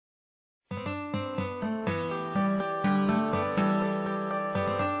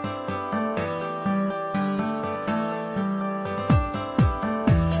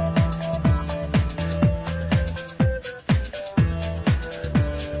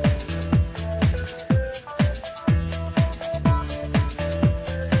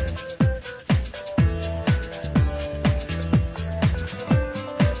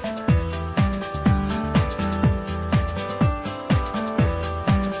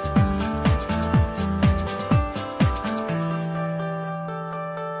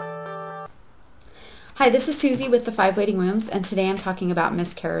Hi, this is Susie with the 5 Waiting Rooms, and today I'm talking about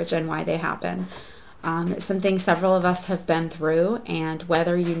miscarriage and why they happen. It's something several of us have been through, and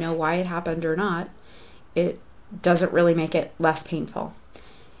whether you know why it happened or not, it doesn't really make it less painful.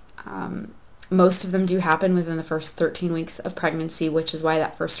 Most of them do happen within the first 13 weeks of pregnancy, which is why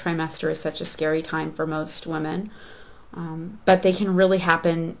that first trimester is such a scary time for most women. But they can really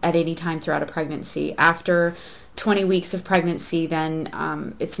happen at any time throughout a pregnancy. After 20 weeks of pregnancy, then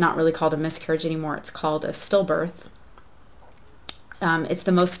it's not really called a miscarriage anymore. It's called a stillbirth. It's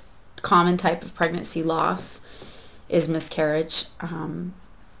the most common type of pregnancy loss is miscarriage.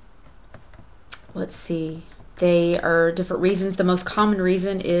 Let's see. They are different reasons. The most common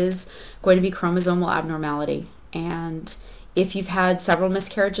reason is going to be chromosomal abnormality. And if you've had several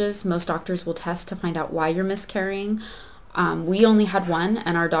miscarriages, most doctors will test to find out why you're miscarrying. We only had one,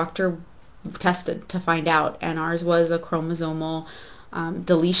 and our doctor tested to find out, and ours was a chromosomal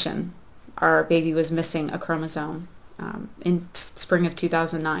deletion. Our baby was missing a chromosome. In spring of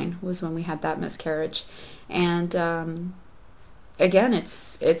 2009 was when we had that miscarriage. And again,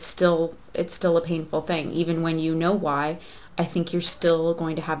 it's still a painful thing. Even when you know why, I think you're still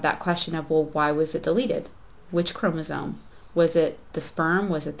going to have that question of, well, why was it deleted? Which chromosome? Was it the sperm?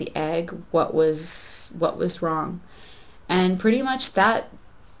 Was it the egg? What was wrong? And pretty much that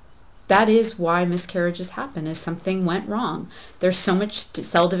is why miscarriages happen, is something went wrong. There's so much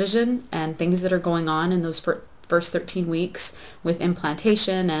cell division and things that are going on in those first 13 weeks with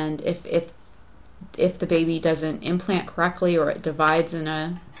implantation, and if the baby doesn't implant correctly or it divides in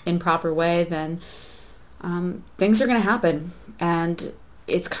a improper way, then things are going to happen. And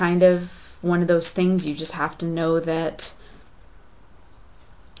it's kind of one of those things you just have to know that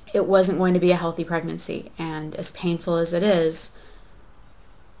it wasn't going to be a healthy pregnancy. And as painful as it is,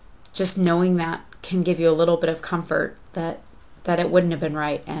 just knowing that can give you a little bit of comfort that it wouldn't have been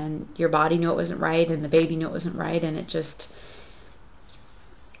right, and your body knew it wasn't right, and the baby knew it wasn't right, and it's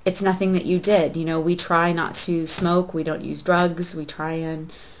nothing that you did. You know, we try not to smoke, we don't use drugs, we try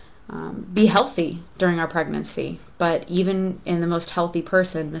and be healthy during our pregnancy, but even in the most healthy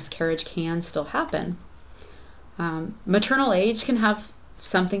person, miscarriage can still happen. Maternal age can have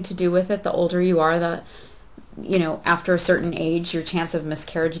something to do with it. The older you are, after a certain age, your chance of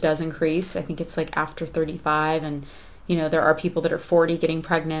miscarriage does increase. I think it's like after 35, and there are people that are 40 getting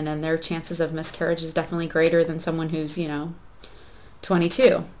pregnant, and their chances of miscarriage is definitely greater than someone who's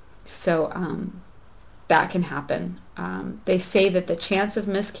 22. So that can happen. They say that the chance of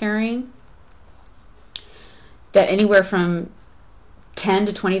miscarrying, that anywhere from 10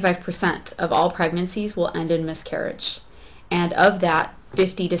 to 25% of all pregnancies will end in miscarriage. And of that,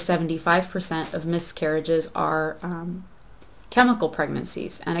 50 to 75% of miscarriages are chemical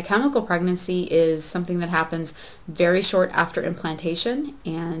pregnancies. And a chemical pregnancy is something that happens very short after implantation,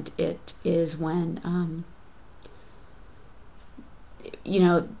 and it is when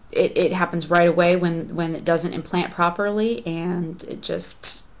it happens right away when it doesn't implant properly, and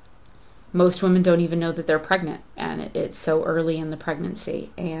most women don't even know that they're pregnant, and it's so early in the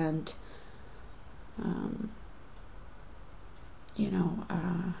pregnancy. And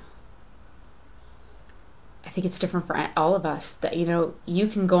I think it's different for all of us. That you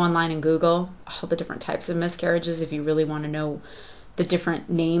can go online and Google all the different types of miscarriages if you really want to know the different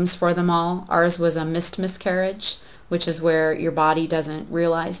names for them all. Ours was a missed miscarriage, which is where your body doesn't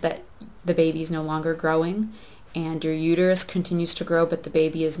realize that the baby is no longer growing, and your uterus continues to grow, but the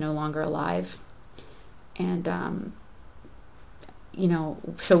baby is no longer alive. And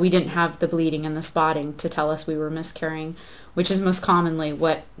so we didn't have the bleeding and the spotting to tell us we were miscarrying, which is most commonly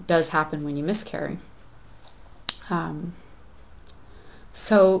what does happen when you miscarry.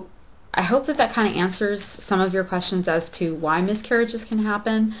 So I hope that kind of answers some of your questions as to why miscarriages can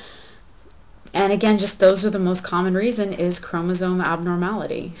happen. And again, just those are the most common reason, is chromosome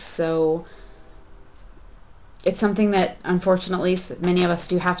abnormality. So it's something that unfortunately many of us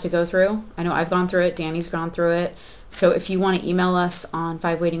do have to go through. I know I've gone through it, Danny's gone through it. So if you want to email us on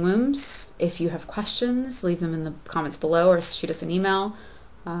 5 Waiting Rooms, if you have questions, leave them in the comments below or shoot us an email.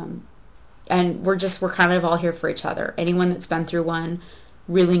 And we're kind of all here for each other. Anyone that's been through one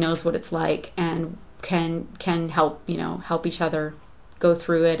really knows what it's like, and can help help each other go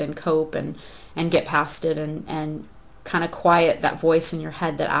through it and cope and get past it, and kind of quiet that voice in your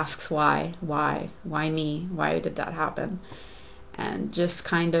head that asks why me, why did that happen, and just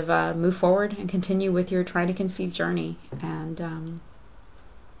kind of move forward and continue with your trying to conceive journey. And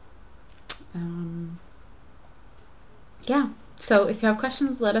yeah, so if you have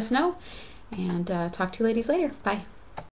questions, let us know, and talk to you ladies later. Bye.